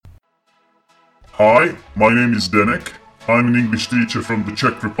Hi, my name is Denek. I'm an English teacher from the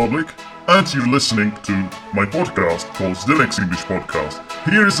Czech Republic, and you're listening to my podcast called Denek's English Podcast.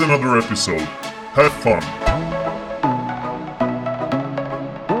 Here is another episode. Have fun.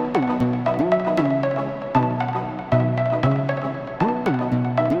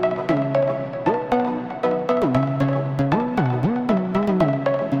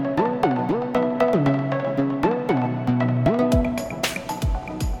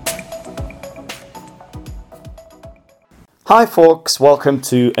 Hi folks, welcome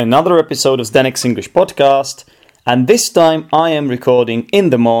to another episode of Denek's English Podcast, and this time I am recording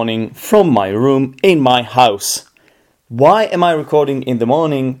in the morning from my room in my house. Why am I recording in the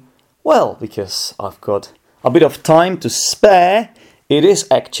morning? Well, because I've got a bit of time to spare. It is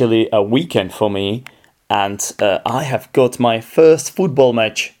actually a weekend for me, and I have got my first football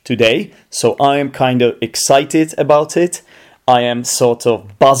match today, so I am kind of excited about it. I am sort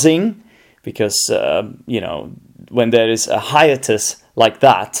of buzzing because, when there is a hiatus like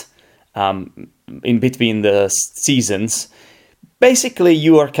that in between the seasons, basically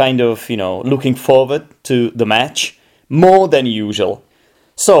you are kind of, looking forward to the match more than usual.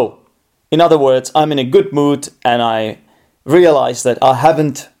 So, in other words, I'm in a good mood and I realize that I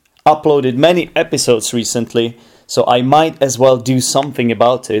haven't uploaded many episodes recently, so I might as well do something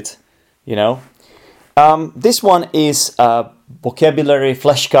about it, This one is a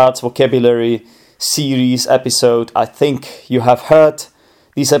Flashcards Vocabulary series episode. I think you have heard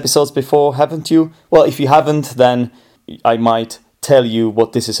these episodes before, haven't you? Well, if you haven't, then I might tell you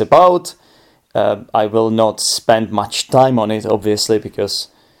what this is about. I will not spend much time on it, obviously, because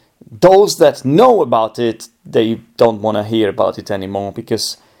those that know about it, they don't want to hear about it anymore,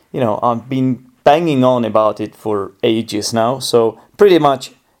 because, I've been banging on about it for ages now. So pretty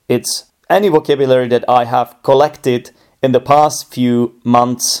much it's any vocabulary that I have collected in the past few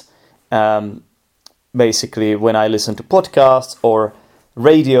months, basically, when I listen to podcasts or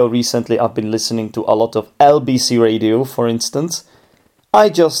radio recently, I've been listening to a lot of LBC radio, for instance. I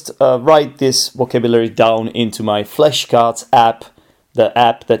just write this vocabulary down into my Flashcards app. The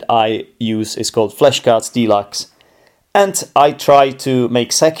app that I use is called Flashcards Deluxe. And I try to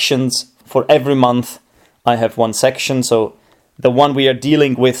make sections for every month. I have one section, so the one we are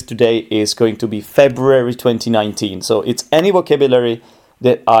dealing with today is going to be February 2019. So it's any vocabulary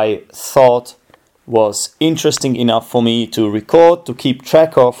that I thought was interesting enough for me to record, to keep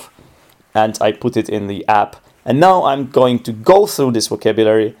track of, and I put it in the app. And now I'm going to go through this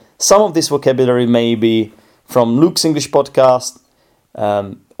vocabulary. Some of this vocabulary may be from Luke's English Podcast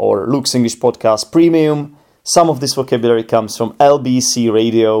or Luke's English Podcast Premium. Some of this vocabulary comes from LBC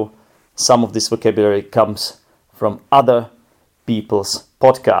Radio. Some of this vocabulary comes from other people's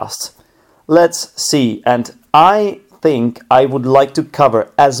podcasts. Let's see. And I think I would like to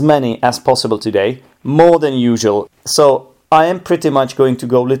cover as many as possible today, more than usual. So I am pretty much going to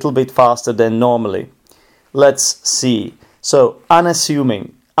go a little bit faster than normally. Let's see. So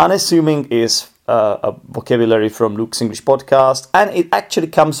unassuming. Unassuming is a vocabulary from Luke's English Podcast, and it actually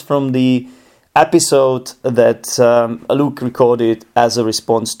comes from the episode that Luke recorded as a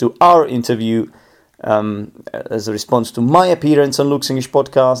response to our interview, as a response to my appearance on Luke's English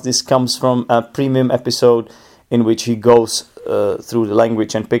Podcast. This comes from a premium episode in which he goes through the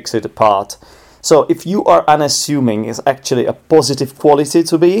language and picks it apart. So if you are unassuming, it's actually a positive quality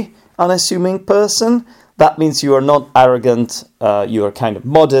to be unassuming person. That means you are not arrogant, you are kind of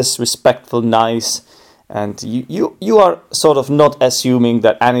modest, respectful, nice, and you are sort of not assuming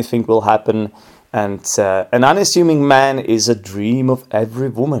that anything will happen. And an unassuming man is a dream of every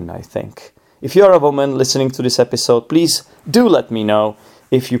woman, I think. If you are a woman listening to this episode, please do let me know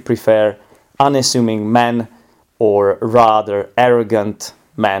if you prefer unassuming men or rather arrogant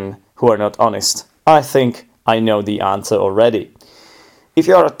men who are not honest. I think I know the answer already. If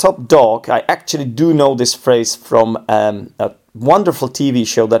you are a top dog, I actually do know this phrase from a wonderful TV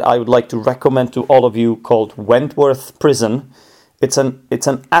show that I would like to recommend to all of you called Wentworth Prison. It's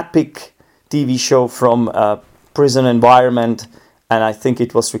an epic TV show from a prison environment, and I think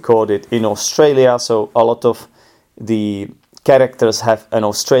it was recorded in Australia, so a lot of the characters have an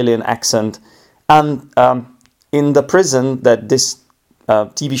Australian accent. And in the prison that this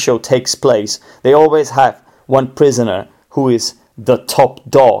TV show takes place, they always have one prisoner who is the top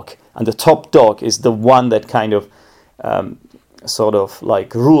dog, and the top dog is the one that kind of sort of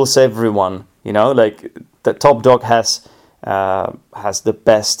like rules everyone, like the top dog has the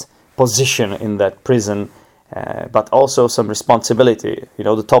best position in that prison, but also some responsibility.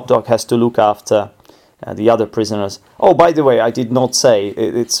 The top dog has to look after the other prisoners. Oh, by the way, I did not say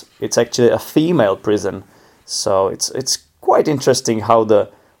it's actually a female prison, so it's quite interesting how the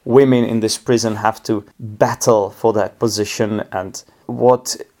women in this prison have to battle for that position and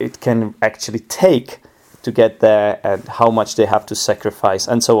what it can actually take to get there and how much they have to sacrifice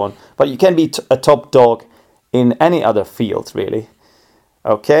and so on. But you can be a top dog in any other field, really.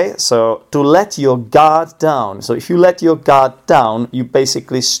 Okay, so to let your guard down. So if you let your guard down, you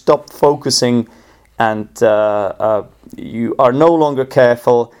basically stop focusing and you are no longer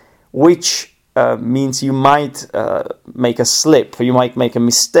careful, which means you might make a slip, you might make a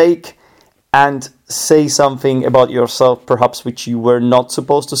mistake and say something about yourself perhaps which you were not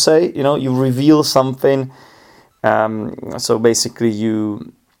supposed to say. You know, you reveal something. So basically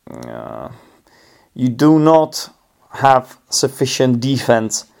you do not have sufficient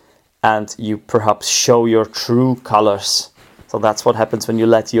defense and you perhaps show your true colors. So that's what happens when you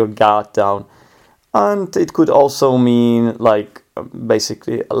let your guard down. And it could also mean like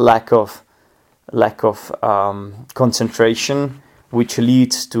basically a lack of concentration, which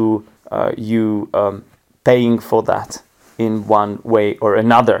leads to you paying for that in one way or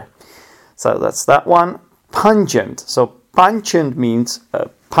another. So that's that one. Pungent. So pungent means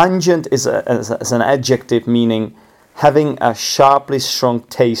pungent is an adjective meaning having a sharply strong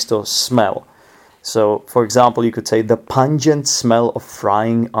taste or smell. So, for example, you could say the pungent smell of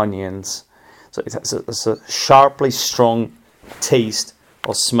frying onions. So it's a sharply strong taste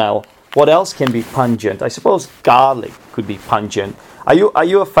or smell. What else can be pungent? I suppose garlic could be pungent. Are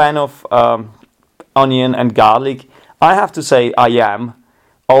you a fan of onion and garlic? I have to say I am,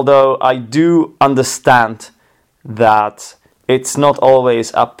 although I do understand that it's not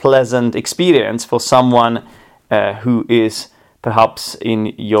always a pleasant experience for someone who is perhaps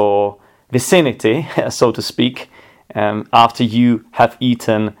in your vicinity, so to speak, after you have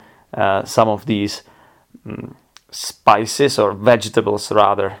eaten some of these spices or vegetables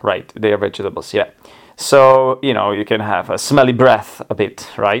rather. Right, they are vegetables, yeah. So, you know, you can have a smelly breath a bit,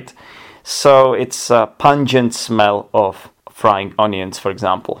 right? So it's a pungent smell of frying onions, for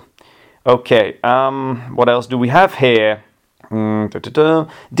example. Okay, what else do we have here?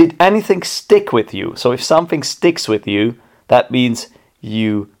 Did anything stick with you? So if something sticks with you, that means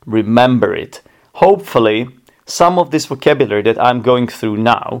you remember it. Hopefully, some of this vocabulary that I'm going through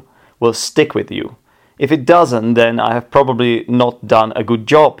now will stick with you. If it doesn't, then I have probably not done a good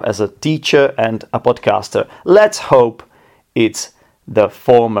job as a teacher and a podcaster. Let's hope it's the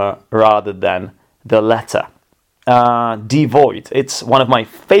former rather than the latter. Devoid. It's one of my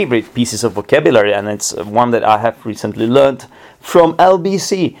favorite pieces of vocabulary, and it's one that I have recently learned from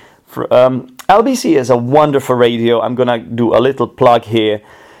LBC. LBC is a wonderful radio. I'm gonna do a little plug here.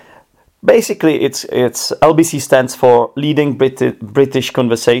 Basically, it's LBC stands for Leading British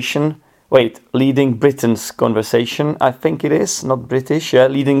Conversation. Leading Britain's Conversation. I think it is not British. Yeah,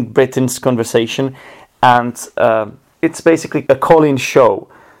 Leading Britain's Conversation, and it's basically a call-in show.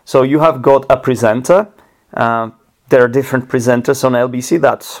 So you have got a presenter. There are different presenters on LBC.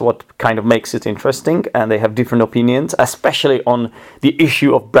 That's what kind of makes it interesting, and they have different opinions, especially on the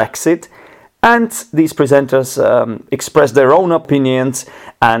issue of Brexit. And these presenters express their own opinions,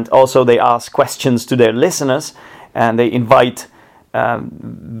 and also they ask questions to their listeners, and they invite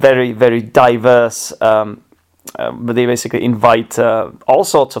very, very diverse. They basically invite all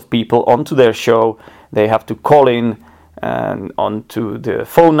sorts of people onto their show. They have to call in onto the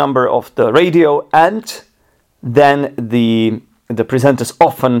phone number of the radio, and then the presenters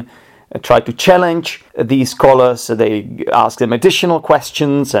often try to challenge these callers. They ask them additional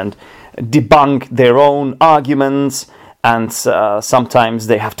questions and debunk their own arguments, and sometimes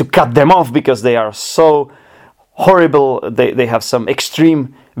they have to cut them off because they are so horrible. They have some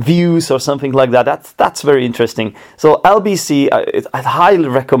extreme views or something like that. That's very interesting. So LBC, I highly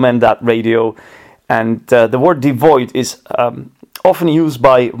recommend that radio. And the word devoid is often used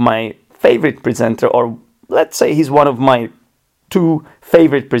by my favorite presenter, or let's say he's one of my two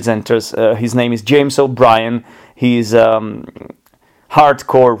favorite presenters. His name is James O'Brien. He's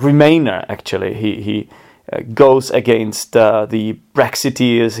hardcore Remainer, actually. He goes against the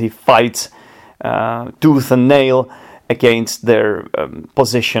Brexiteers. He fights tooth and nail against their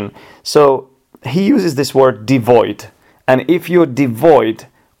position. So he uses this word devoid. And if you're devoid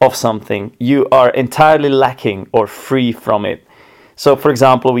of something, you are entirely lacking or free from it. So, for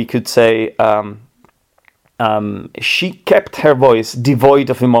example, we could say she kept her voice devoid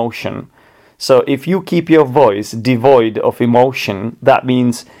of emotion. So if you keep your voice devoid of emotion, that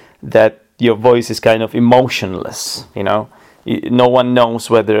means that your voice is kind of emotionless. You know, no one knows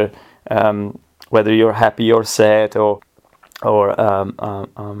whether you're happy or sad, or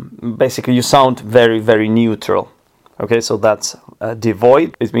basically you sound very, very neutral. Okay, so that's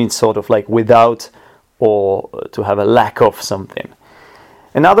devoid. It means sort of like without, or to have a lack of something.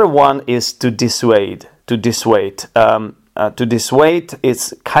 Another one is to dissuade. To dissuade. To dissuade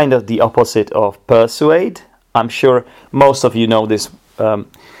is kind of the opposite of persuade. I'm sure most of you know this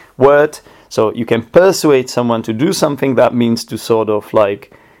word. So you can persuade someone to do something. That means to sort of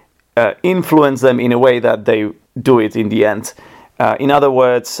like influence them in a way that they do it in the end. In other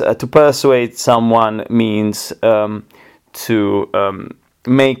words, to persuade someone means to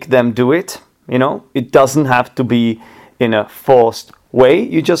make them do it. You know, it doesn't have to be in a forced way.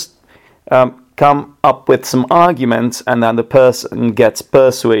 You just come up with some arguments, and then the person gets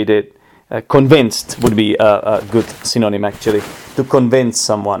persuaded. Convinced would be a good synonym, actually, to convince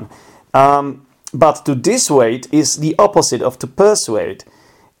someone. But to dissuade is the opposite of to persuade.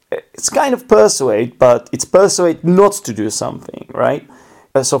 It's kind of persuade, but it's persuade not to do something, right?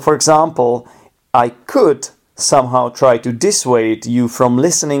 So, for example, I could somehow try to dissuade you from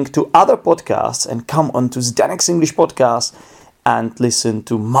listening to other podcasts and come onto Zdenek's English podcast and listen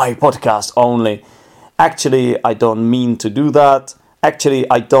to my podcast only. Actually, I don't mean to do that. Actually,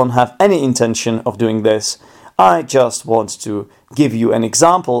 I don't have any intention of doing this. I just want to give you an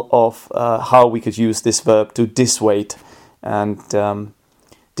example of how we could use this verb to dissuade. And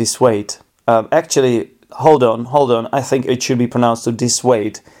dissuade. Actually, hold on. I think it should be pronounced to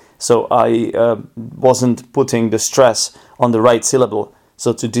dissuade. So I wasn't putting the stress on the right syllable.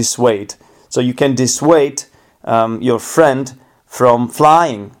 So to dissuade. So you can dissuade your friend from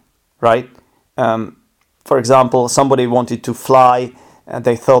flying, right? For example, somebody wanted to fly and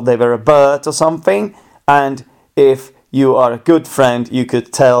they thought they were a bird or something. And if you are a good friend, you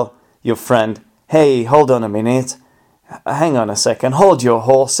could tell your friend, hey, hold on a minute. Hang on a second. Hold your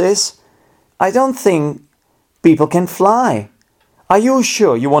horses. I don't think people can fly. Are you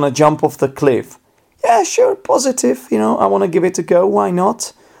sure you want to jump off the cliff? Yeah, sure, positive. You know, I want to give it a go. Why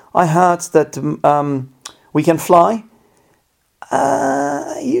not? I heard that we can fly.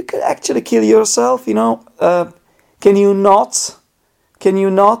 You could actually kill yourself, you know. Can you not? Can you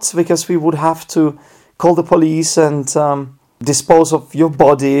not? Because we would have to call the police and dispose of your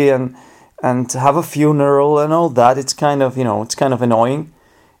body and have a funeral and all that. It's kind of, you know, it's kind of annoying.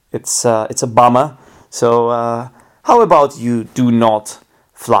 It's a bummer. So how about you do not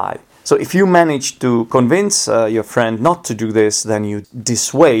fly? So if you manage to convince your friend not to do this, then you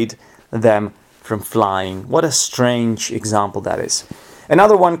dissuade them from flying. What a strange example that is.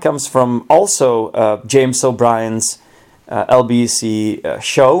 Another one comes from also James O'Brien's LBC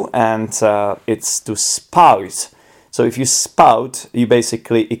show, and it's to spout. So if you spout, you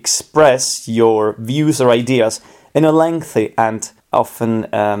basically express your views or ideas in a lengthy and often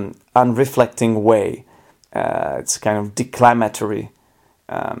unreflecting way. It's kind of declamatory.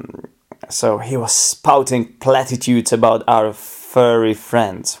 So he was spouting platitudes about our furry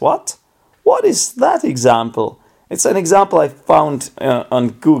friends. What? What is that example? It's an example I found on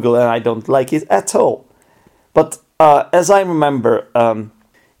Google and I don't like it at all. But as I remember,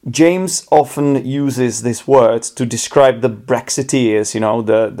 James often uses this word to describe the Brexiteers, you know,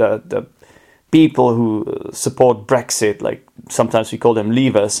 the people who support Brexit, like sometimes we call them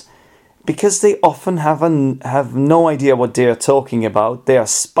leavers, because they often have no idea what they are talking about. They are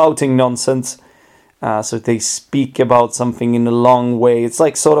spouting nonsense. So they speak about something in a long way. It's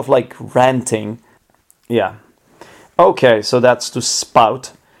like sort of like ranting. Yeah. Okay, so that's to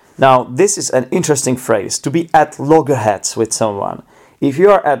spout. Now, this is an interesting phrase, to be at loggerheads with someone. If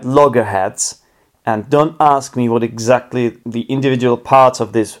you are at loggerheads, and don't ask me what exactly the individual parts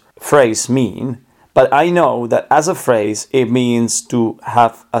of this phrase mean, but I know that as a phrase, it means to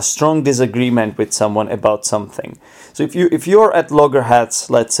have a strong disagreement with someone about something. So if you're at loggerheads,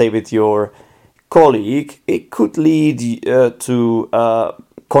 let's say with your colleague, it could lead to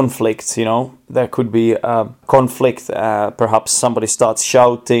conflicts, you know. There could be a conflict, perhaps somebody starts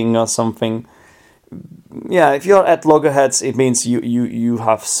shouting or something. Yeah, if you're at loggerheads, it means you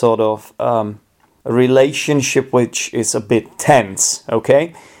have sort of a relationship which is a bit tense,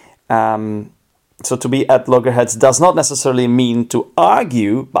 okay? So to be at loggerheads does not necessarily mean to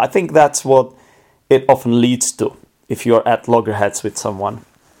argue, but I think that's what it often leads to if you're at loggerheads with someone.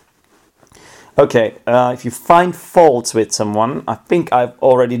 Okay, if you find faults with someone, I think I've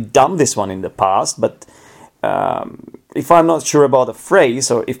already done this one in the past, but if I'm not sure about a phrase,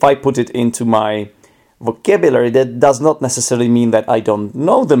 or if I put it into my vocabulary, that does not necessarily mean that I don't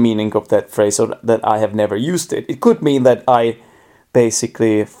know the meaning of that phrase or that I have never used it. It could mean that I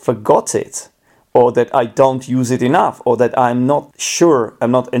basically forgot it, or that I don't use it enough, or that I'm not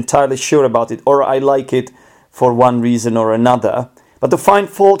entirely sure about it, or I like it for one reason or another. But to find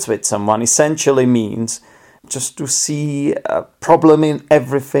faults with someone essentially means just to see a problem in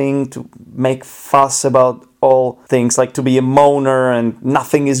everything, to make fuss about all things, like to be a moaner and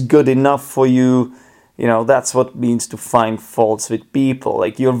nothing is good enough for you. That's what it means to find faults with people.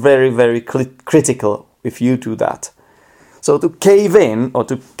 Like, you're very, very critical if you do that. So to cave in or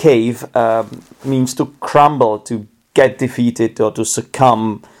to cave means to crumble, to get defeated, or to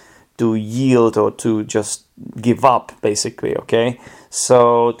succumb, to yield, or to just give up, basically, okay?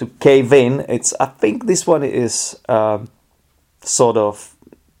 So to cave in, I think this one is sort of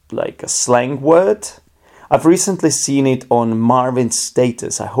like a slang word. I've recently seen it on Marvin's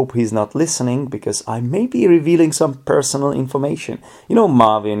status. I hope he's not listening, because I may be revealing some personal information.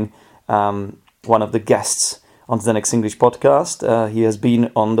 Marvin, one of the guests on the Next English podcast. He has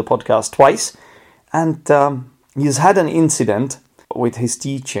been on the podcast twice, and he's had an incident with his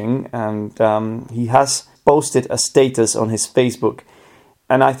teaching, and he has posted a status on his Facebook.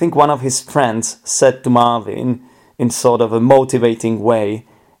 And I think one of his friends said to Marvin in sort of a motivating way,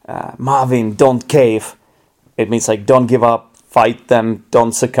 Marvin, don't cave. It means like don't give up, fight them,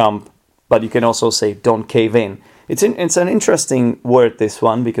 don't succumb. But you can also say don't cave in. It's an interesting word, this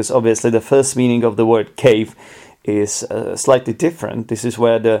one, because obviously the first meaning of the word cave is slightly different. This is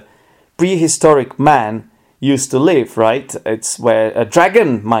where the prehistoric man used to live, right? It's where a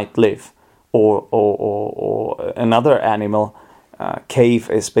dragon might live, or another animal. Cave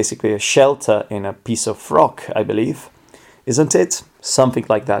is basically a shelter in a piece of rock, I believe. Isn't it? Something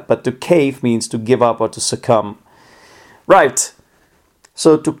like that. But to cave means to give up or to succumb. Right.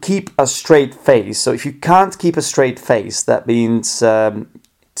 So to keep a straight face. So if you can't keep a straight face, that means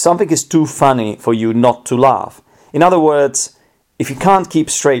something is too funny for you not to laugh. In other words, if you can't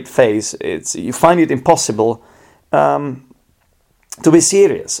keep straight face, you find it impossible to be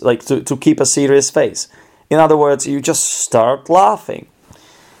serious, like to keep a serious face. In other words, you just start laughing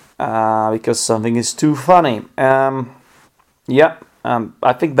because something is too funny. I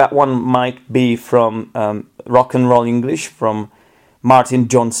think that one might be from Rock and Roll English, from Martin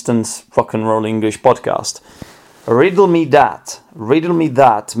Johnston's Rock and Roll English podcast. Riddle me that. Riddle me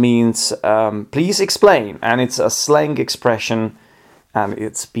that means please explain, and it's a slang expression, and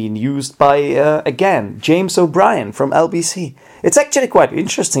it's been used by, again, James O'Brien from LBC. It's actually quite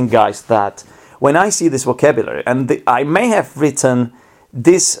interesting, guys, that when I see this vocabulary, and I may have written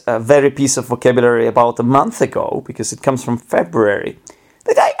this very piece of vocabulary about a month ago, because it comes from February,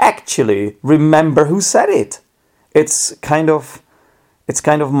 that I actually remember who said it. It's kind of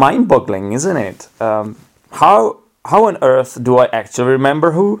mind-boggling, isn't it? How on earth do I actually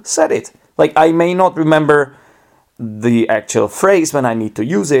remember who said it? Like, I may not remember the actual phrase when I need to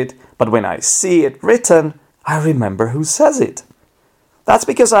use it, but when I see it written, I remember who says it. That's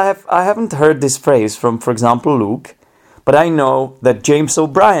because I haven't heard this phrase from, for example, Luke, but I know that James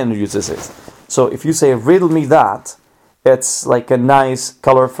O'Brien uses it. So if you say riddle me that, it's like a nice,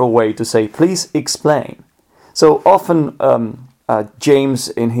 colorful way to say please explain. So often James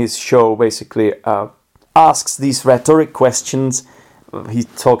in his show basically asks these rhetoric questions. He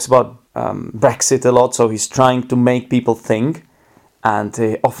talks about Brexit a lot, so he's trying to make people think,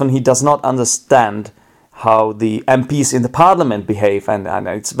 and often he does not understand how the MPs in the parliament behave, and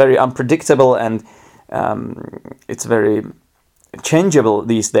it's very unpredictable, and it's very changeable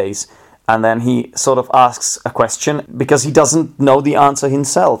these days. And then he sort of asks a question because he doesn't know the answer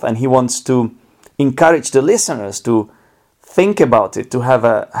himself, and he wants to encourage the listeners to think about it, to have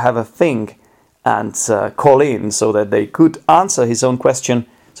a think, and call in so that they could answer his own question.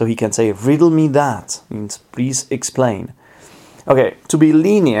 So he can say, riddle me that, means please explain. Okay, to be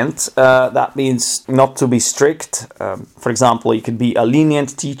lenient, that means not to be strict. For example, you could be a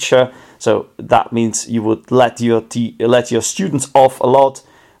lenient teacher, so that means you would let your students off a lot.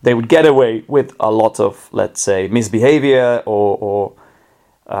 They would get away with a lot of, let's say, misbehavior, or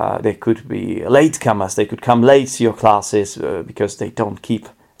they could be latecomers. They could come late to your classes because they don't keep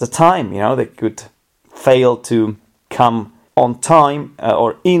the time. They could fail to come on time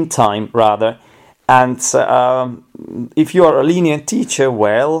or in time rather. And if you are a lenient teacher,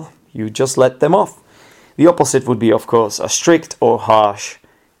 well, you just let them off. The opposite would be, of course, a strict or harsh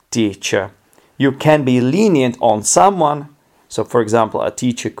teacher. You can be lenient on someone. So, for example, a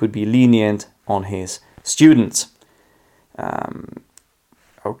teacher could be lenient on his students.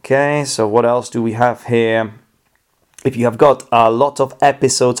 Okay, so what else do we have here? If you have got a lot of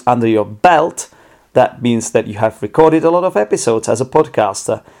episodes under your belt, that means that you have recorded a lot of episodes as a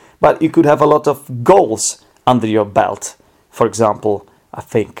podcaster. But you could have a lot of goals under your belt. For example, I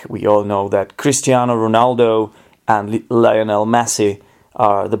think we all know that Cristiano Ronaldo and Lionel Messi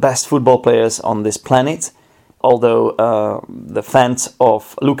are the best football players on this planet. Although the fans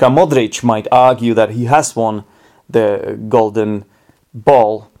of Luka Modric might argue that he has won the golden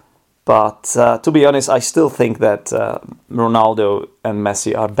ball. But to be honest, I still think that Ronaldo and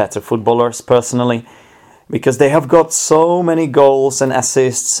Messi are better footballers, personally, because they have got so many goals and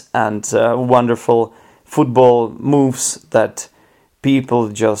assists and wonderful football moves that people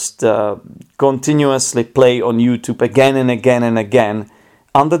just continuously play on YouTube again and again and again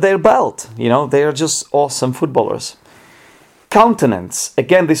under their belt. You know, they are just awesome footballers. Countenance.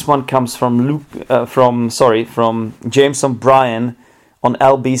 Again, this one comes from from James O'Brien on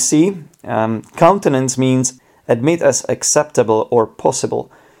LBC. Countenance means admit as acceptable or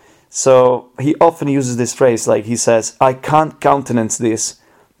possible. So he often uses this phrase, like he says, I can't countenance this.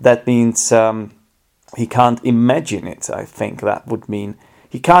 That means he can't imagine it, I think that would mean.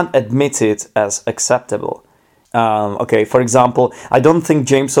 He can't admit it as acceptable. Okay, for example, I don't think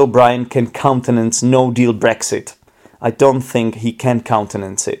James O'Brien can countenance no-deal Brexit. I don't think he can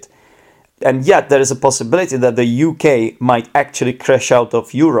countenance it. And yet there is a possibility that the UK might actually crash out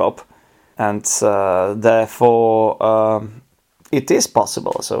of Europe, and therefore it is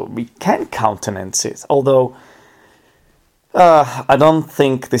possible. So we can countenance it, although I don't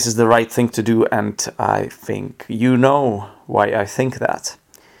think this is the right thing to do, and I think you know why I think that.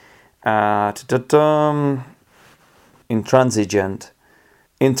 Intransigent.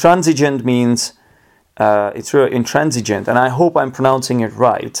 Intransigent means it's really intransigent, and I hope I'm pronouncing it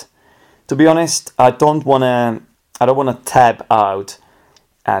right. To be honest, I don't wanna tab out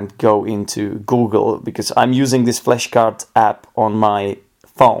and go into Google, because I'm using this Flashcards app on my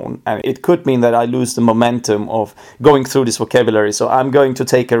phone, and it could mean that I lose the momentum of going through this vocabulary. So I'm going to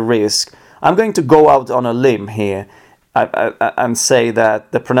take a risk. I'm going to go out on a limb here and say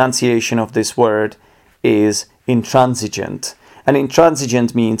that the pronunciation of this word is intransigent. And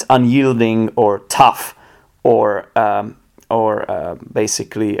intransigent means unyielding or tough, or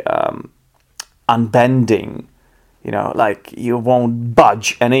basically unbending. You know, like you won't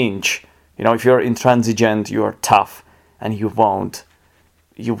budge an inch. You know, if you're intransigent, you're tough, and you won't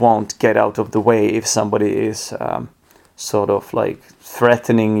get out of the way if somebody is sort of like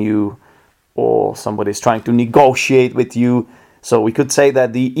threatening you, or somebody is trying to negotiate with you. So we could say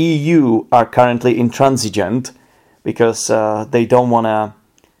that the EU are currently intransigent because they don't want to.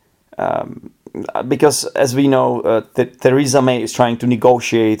 Because as we know, Theresa May is trying to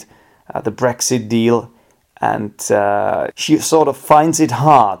negotiate the Brexit deal. And she sort of finds it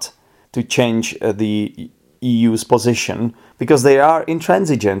hard to change the EU's position because they are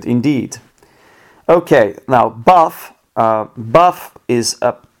intransigent indeed. Okay, now buff. Buff is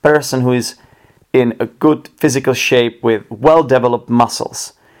a person who is in a good physical shape with well-developed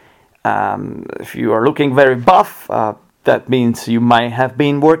muscles. If you are looking very buff, that means you might have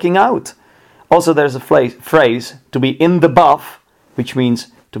been working out. Also, there's a phrase to be in the buff, which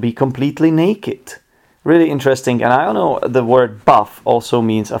means to be completely naked. Really interesting. And I don't know, the word buff also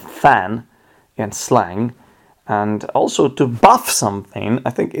means a fan in slang. And also to buff something,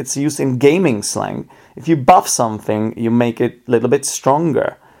 I think it's used in gaming slang. If you buff something, you make it a little bit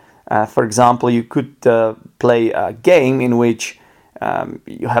stronger. For example, you could play a game in which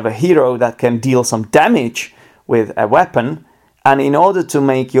you have a hero that can deal some damage with a weapon. And in order to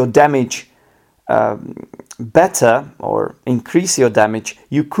make your damage better or increase your damage,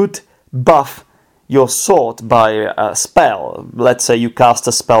 you could buff your sword by a spell. Let's say you cast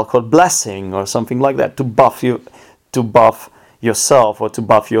a spell called Blessing or something like that to buff yourself or to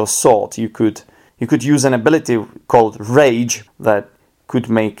buff your sword. You could use an ability called Rage that could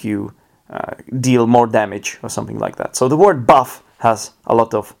make you deal more damage or something like that. So the word buff has a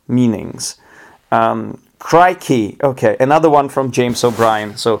lot of meanings. Crikey. Okay, another one from James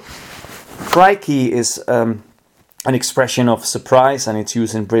O'Brien. So crikey is an expression of surprise, and it's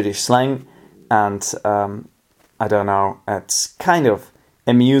used in British slang. And I don't know, it's kind of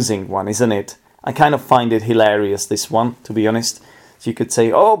amusing one, isn't it? I kind of find it hilarious, this one, to be honest. So you could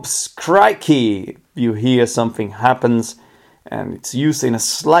say, oops, crikey! You hear something happens, and it's used in a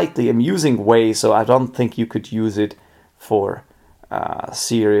slightly amusing way, so I don't think you could use it for a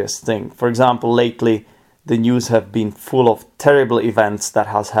serious thing. For example, lately, the news have been full of terrible events that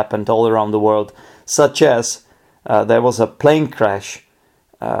has happened all around the world, such as there was a plane crash,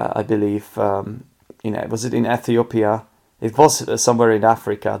 I believe, was it in Ethiopia? It was somewhere in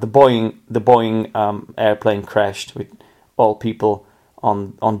Africa. The Boeing airplane crashed with all people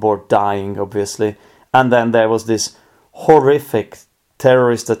on board dying, obviously. And then there was this horrific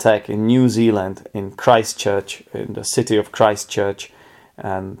terrorist attack in New Zealand, in Christchurch, in the city of Christchurch.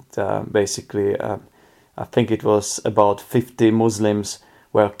 And basically, I think it was about 50 Muslims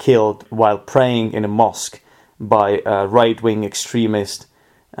were killed while praying in a mosque by a right-wing extremist,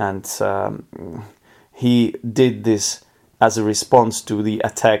 and he did this as a response to the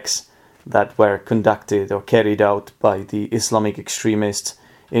attacks that were conducted or carried out by the Islamic extremists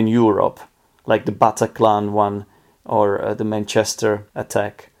in Europe, like the Bataclan one or the Manchester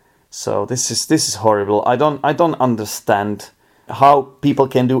attack. So this is horrible. I don't understand how people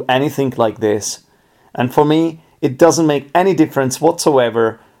can do anything like this. And for me, it doesn't make any difference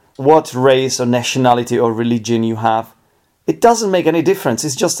whatsoever what race or nationality or religion you have. It doesn't make any difference.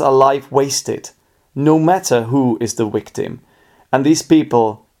 It's just a life wasted, no matter who is the victim. And these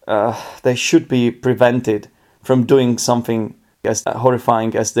people, they should be prevented from doing something as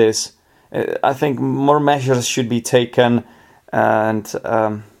horrifying as this. I think more measures should be taken, and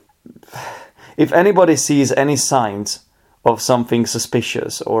if anybody sees any signs of something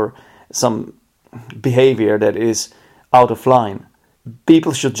suspicious or some behavior that is out of line,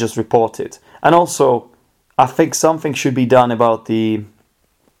 people should just report it. And also, I think something should be done about the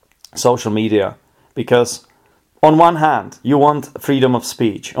social media, because on one hand, you want freedom of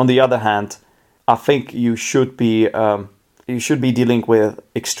speech. On the other hand, I think you should be dealing with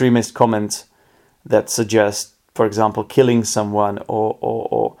extremist comments that suggest, for example, killing someone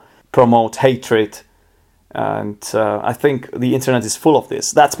or promote hatred. And I think the internet is full of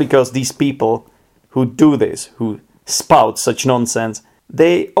this. That's because these people who do this, who spout such nonsense,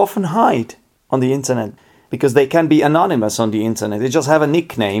 they often hide on the internet because they can be anonymous on the internet. They just have a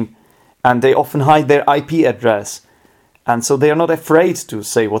nickname, and they often hide their IP address. And so they are not afraid to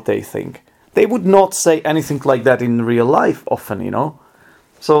say what they think. They would not say anything like that in real life often, you know.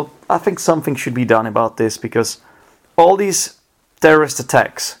 So I think something should be done about this, because all these terrorist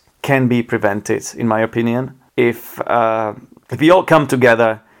attacks can be prevented, in my opinion, if we all come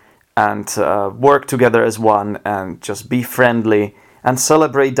together and work together as one and just be friendly and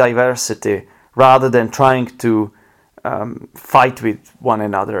celebrate diversity rather than trying to fight with one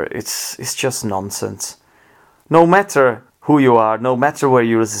another. It's just nonsense. No matter who you are, no matter where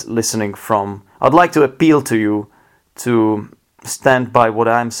you're listening from, I'd like to appeal to you to stand by what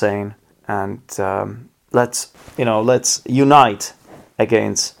I'm saying, and let's unite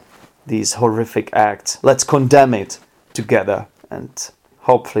against these horrific acts. Let's condemn it together, and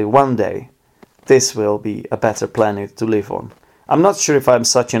hopefully one day this will be a better planet to live on. I'm not sure if I'm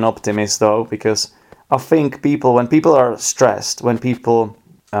such an optimist though, because I think when people are stressed, when people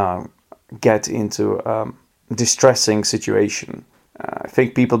get into distressing situation, I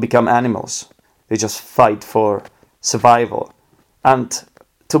think people become animals. They just fight for survival. And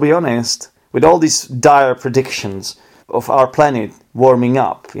to be honest, with all these dire predictions of our planet warming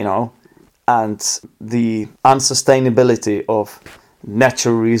up, and the unsustainability of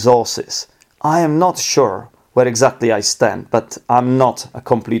natural resources, I am not sure where exactly I stand, but I'm not a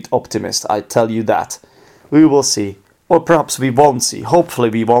complete optimist, I tell you that. We will see, or perhaps we won't see. Hopefully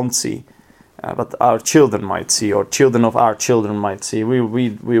we won't see, but our children might see, or children of our children might see. We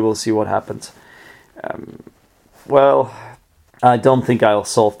will see what happens. Well, I don't think I'll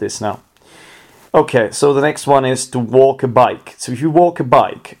solve this now. Okay, so the next one is to walk a bike. So if you walk a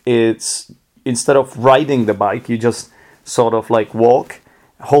bike, it's instead of riding the bike, you just sort of like walk,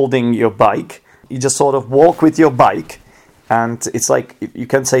 holding your bike. You just sort of walk with your bike, and it's like you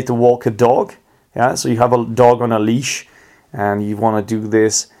can say to walk a dog. Yeah, so you have a dog on a leash, and you want to do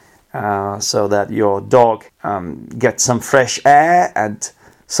this so that your dog gets some fresh air and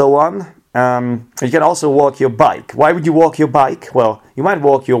so on. You can also walk your bike. Why would you walk your bike? Well, you might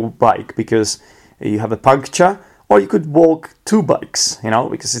walk your bike because you have a puncture, or you could walk two bikes,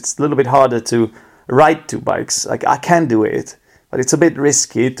 because it's a little bit harder to ride two bikes. Like, I can do it, but it's a bit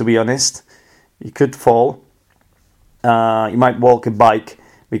risky, to be honest. You could fall. You might walk a bike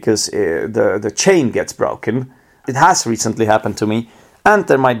because the chain gets broken. It has recently happened to me, and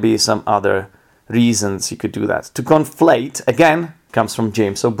there might be some other reasons you could do that. To conflate, again, comes from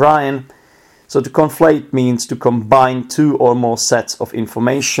James O'Brien. So to conflate means to combine two or more sets of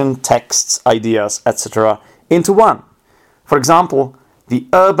information, texts, ideas, etc. into one. For example, the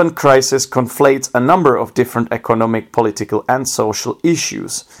urban crisis conflates a number of different economic, political, and social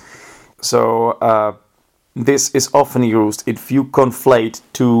issues. So this is often used if you conflate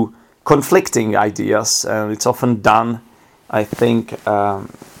two conflicting ideas, and it's often done. I think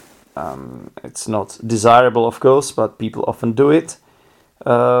it's not desirable, of course, but people often do it.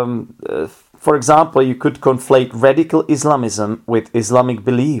 For example, you could conflate radical Islamism with Islamic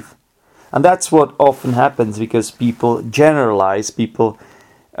belief. And that's what often happens, because people generalize, people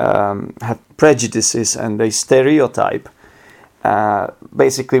have prejudices, and they stereotype.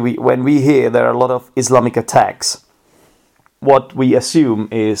 Basically, when we hear there are a lot of Islamic attacks, what we assume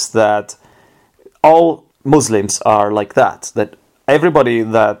is that all Muslims are like that everybody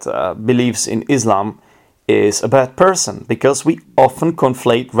that believes in Islam is a bad person, because we often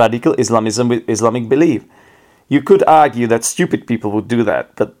conflate radical Islamism with Islamic belief. You could argue that stupid people would do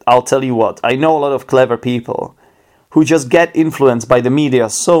that, but I'll tell you what, I know a lot of clever people who just get influenced by the media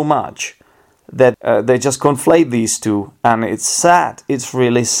so much that they just conflate these two, and it's sad. It's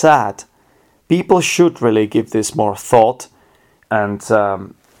really sad. People should really give this more thought, and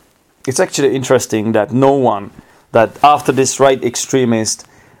it's actually interesting that no one, that after this right extremist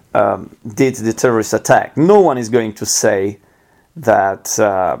did the terrorist attack, no one is going to say that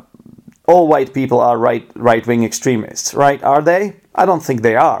all white people are right-wing extremists, right? Are they? I don't think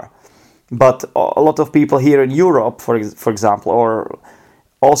they are. But a lot of people here in Europe, for example, or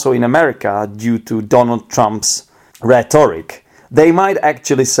also in America, due to Donald Trump's rhetoric, they might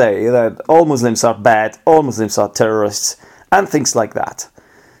actually say that all Muslims are bad, all Muslims are terrorists, and things like that.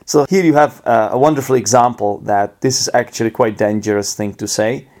 So here you have a wonderful example that this is actually quite dangerous thing to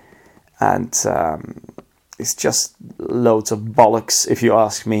say, and it's just loads of bollocks, if you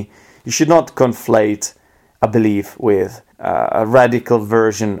ask me. You should not conflate a belief with a radical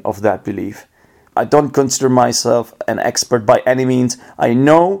version of that belief. I don't consider myself an expert by any means. I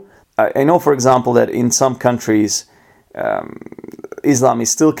know, for example, that in some countries Islam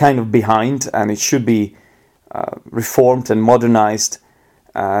is still kind of behind, and it should be reformed and modernized,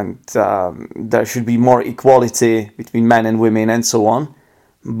 and there should be more equality between men and women and so on.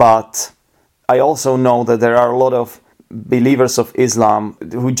 But I also know that there are a lot of believers of Islam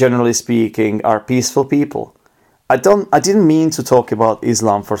who, generally speaking, are peaceful people. I didn't mean to talk about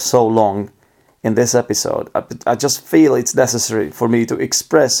Islam for so long in this episode. I just feel it's necessary for me to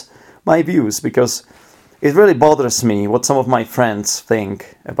express my views, because it really bothers me what some of my friends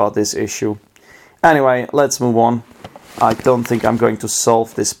think about this issue. Anyway, let's move on. I don't think I'm going to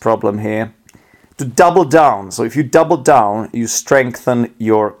solve this problem here. To double down. So if you double down, you strengthen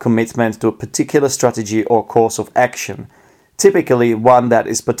your commitment to a particular strategy or course of action, typically one that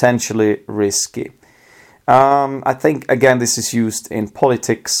is potentially risky. I think, again, this is used in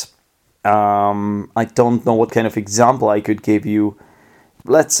politics. I don't know what kind of example I could give you.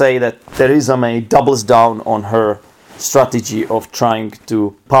 Let's say that Theresa May doubles down on her strategy of trying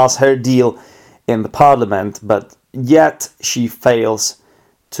to pass her deal in the parliament, but yet she fails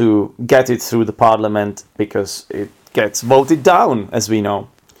to get it through the parliament because it gets voted down, as we know,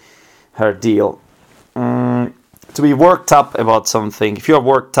 her deal. To be worked up about something, if you're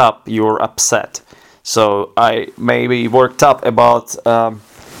worked up, you're upset. So I may be worked up about a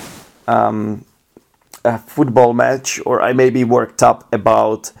football match, or I may be worked up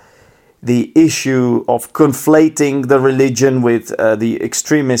about the issue of conflating the religion with the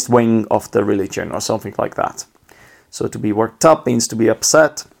extremist wing of the religion, or something like that. So to be worked up means to be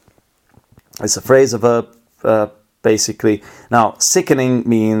upset. It's a phrasal verb, basically. Now, sickening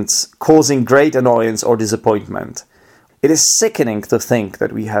means causing great annoyance or disappointment. It is sickening to think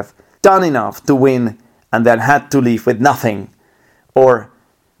that we have done enough to win and then had to leave with nothing. Or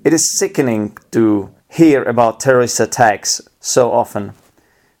it is sickening to hear about terrorist attacks so often.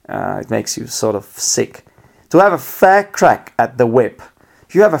 It makes you sort of sick. To have a fair crack at the whip.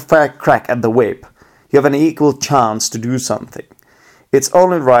 If you have a fair crack at the whip, you have an equal chance to do something. It's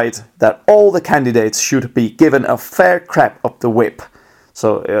only right that all the candidates should be given a fair crack of the whip.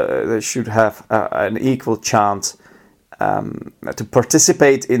 So they should have an equal chance to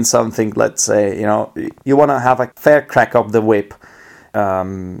participate in something. Let's say, you want to have a fair crack of the whip.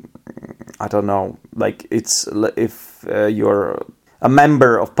 I don't know, like it's if you're a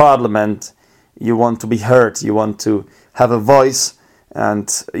member of parliament, you want to be heard, you want to have a voice,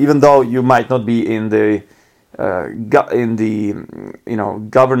 and even though you might not be in the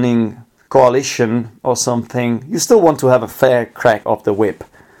governing coalition or something, you still want to have a fair crack of the whip.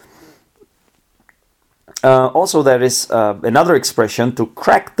 Also, there is another expression, to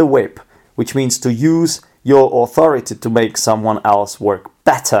crack the whip, which means to use your authority to make someone else work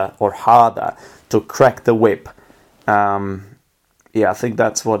better or harder. To crack the whip. I think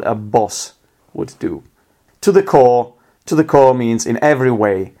that's what a boss would do. To the core means in every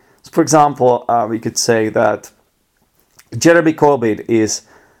way. So for example, we could say that Jeremy Corbyn is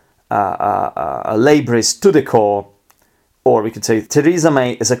a labourist to the core, or we could say Theresa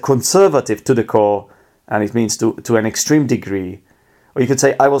May is a conservative to the core, and it means to an extreme degree. Or you could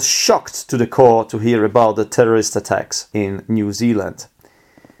say, I was shocked to the core to hear about the terrorist attacks in New Zealand.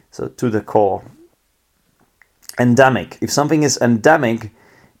 So to the core. Endemic. If something is endemic,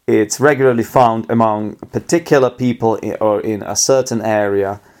 it's regularly found among particular people or in a certain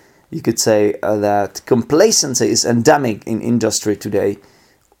area. You could say that complacency is endemic in industry today.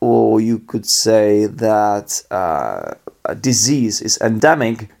 or you could say that a disease is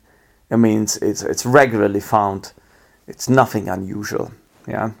endemic. It means it's regularly found. It's nothing unusual.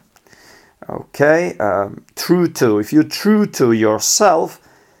 Yeah. Okay. True to. If you're true to yourself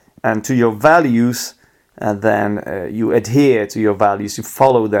and to your values, then you adhere to your values. You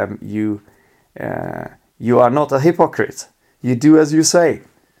follow them. You are not a hypocrite. You do as you say.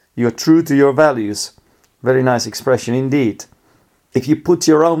 You're true to your values. Very nice expression indeed. If you put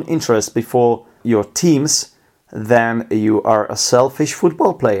your own interest before your team's, then you are a selfish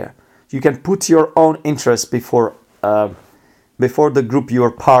football player. You can put your own interest before the group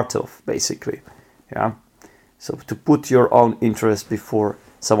you're part of, basically. Yeah. So to put your own interest before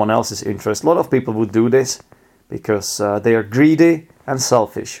someone else's interest. A lot of people would do this because they are greedy and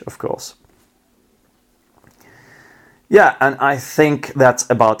selfish, of course. Yeah, and I think that's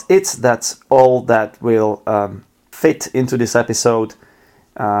about it. That's all that will fit into this episode.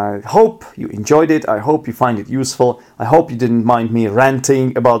 I hope you enjoyed it. I hope you find it useful. I hope you didn't mind me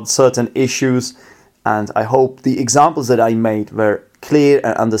ranting about certain issues. And I hope the examples that I made were clear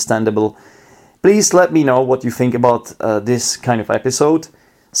and understandable. Please let me know what you think about this kind of episode.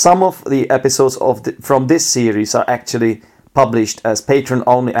 Some of the episodes from this series are actually published as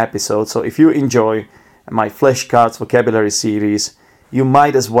patron-only episodes. So if you enjoy my Flashcards Vocabulary series, you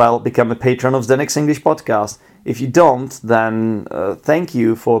might as well become a patron of Zdenek's English Podcast. If you don't, then thank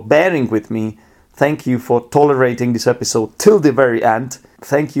you for bearing with me. Thank you for tolerating this episode till the very end.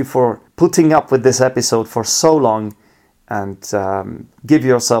 Thank you for putting up with this episode for so long. And give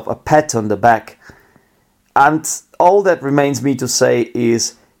yourself a pat on the back. And all that remains me to say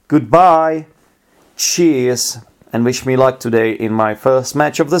is goodbye, cheers, and wish me luck today in my first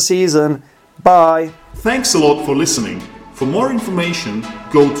match of the season. Bye. Thanks a lot for listening. For more information,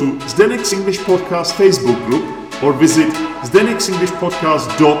 go to Zdenek's English Podcast Facebook group or visit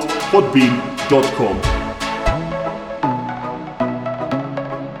zdenek'senglishpodcast.podbean.com.